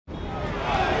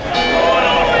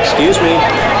Excuse me.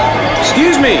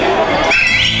 Excuse me!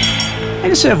 I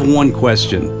just have one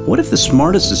question. What if the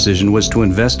smartest decision was to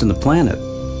invest in the planet?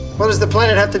 What does the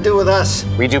planet have to do with us?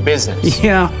 We do business.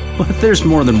 Yeah, but there's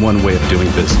more than one way of doing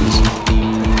business.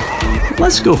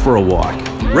 Let's go for a walk.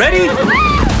 Ready?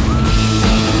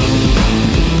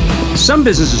 Some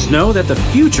businesses know that the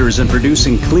future is in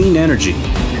producing clean energy.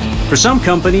 For some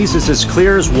companies, it's as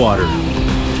clear as water.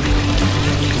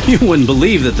 You wouldn't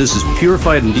believe that this is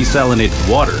purified and desalinated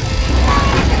water.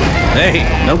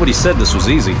 Hey, nobody said this was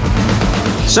easy.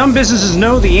 Some businesses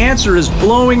know the answer is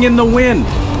blowing in the wind.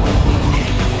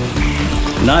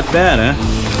 Not bad,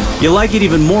 huh? You'll like it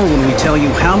even more when we tell you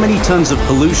how many tons of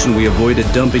pollution we avoided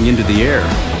dumping into the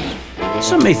air.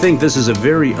 Some may think this is a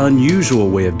very unusual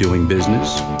way of doing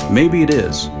business. Maybe it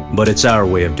is, but it's our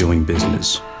way of doing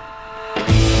business.